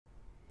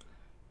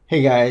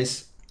Hey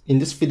guys, in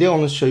this video I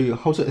want to show you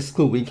how to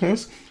exclude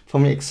weekends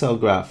from your Excel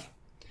graph.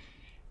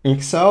 In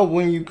Excel,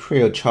 when you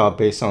create a chart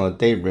based on a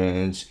date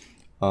range,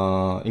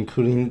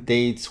 including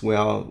dates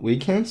without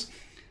weekends,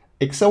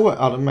 Excel will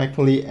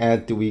automatically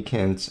add the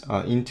weekends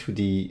into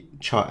the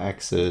chart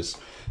axis.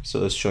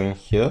 So it's showing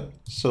here.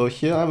 So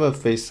here I have a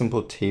very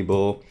simple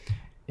table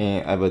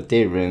and I have a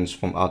date range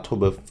from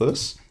October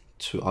 1st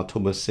to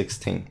October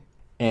 16th.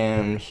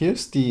 And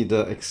here's the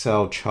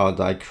Excel chart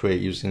that I create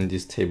using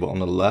this table on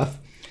the left.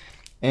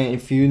 And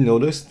if you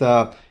notice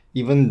that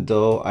even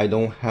though I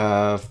don't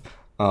have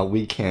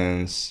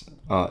weekends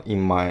in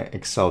my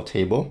Excel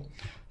table,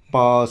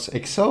 but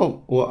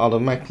Excel will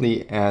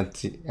automatically add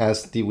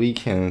as the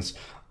weekends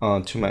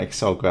to my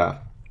Excel graph.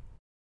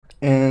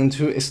 And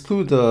to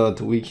exclude the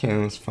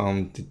weekends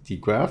from the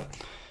graph,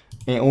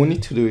 and all we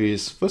need to do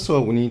is, first of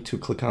all, we need to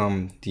click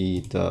on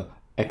the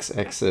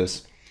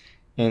x-axis.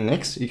 And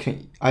next, you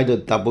can either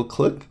double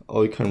click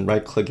or you can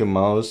right click your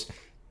mouse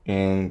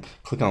and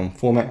click on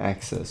Format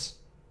Axis.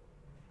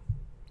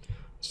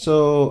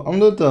 So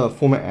under the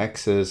Format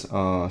Axis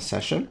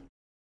section,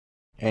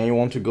 and you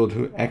want to go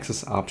to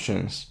Axis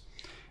Options.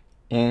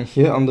 And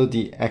here under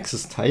the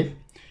Axis type,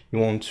 you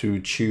want to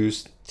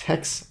choose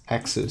Text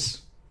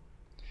Axis.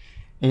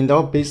 And that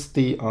will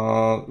basically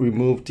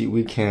remove the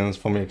weekends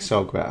from your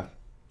Excel graph.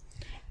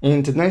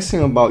 And the nice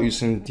thing about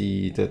using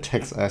the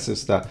text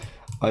axis is that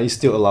it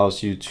still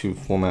allows you to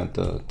format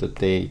the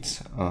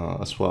dates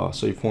as well.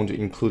 So if you want to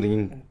include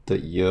in the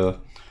year,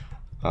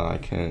 I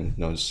can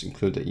just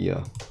include the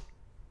year.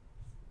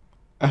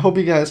 I hope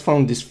you guys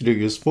found this video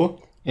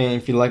useful. And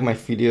if you like my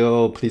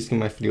video, please give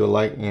my video a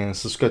like and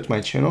subscribe to my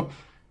channel.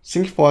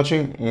 Thank you for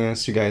watching and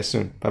see you guys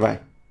soon. Bye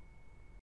bye.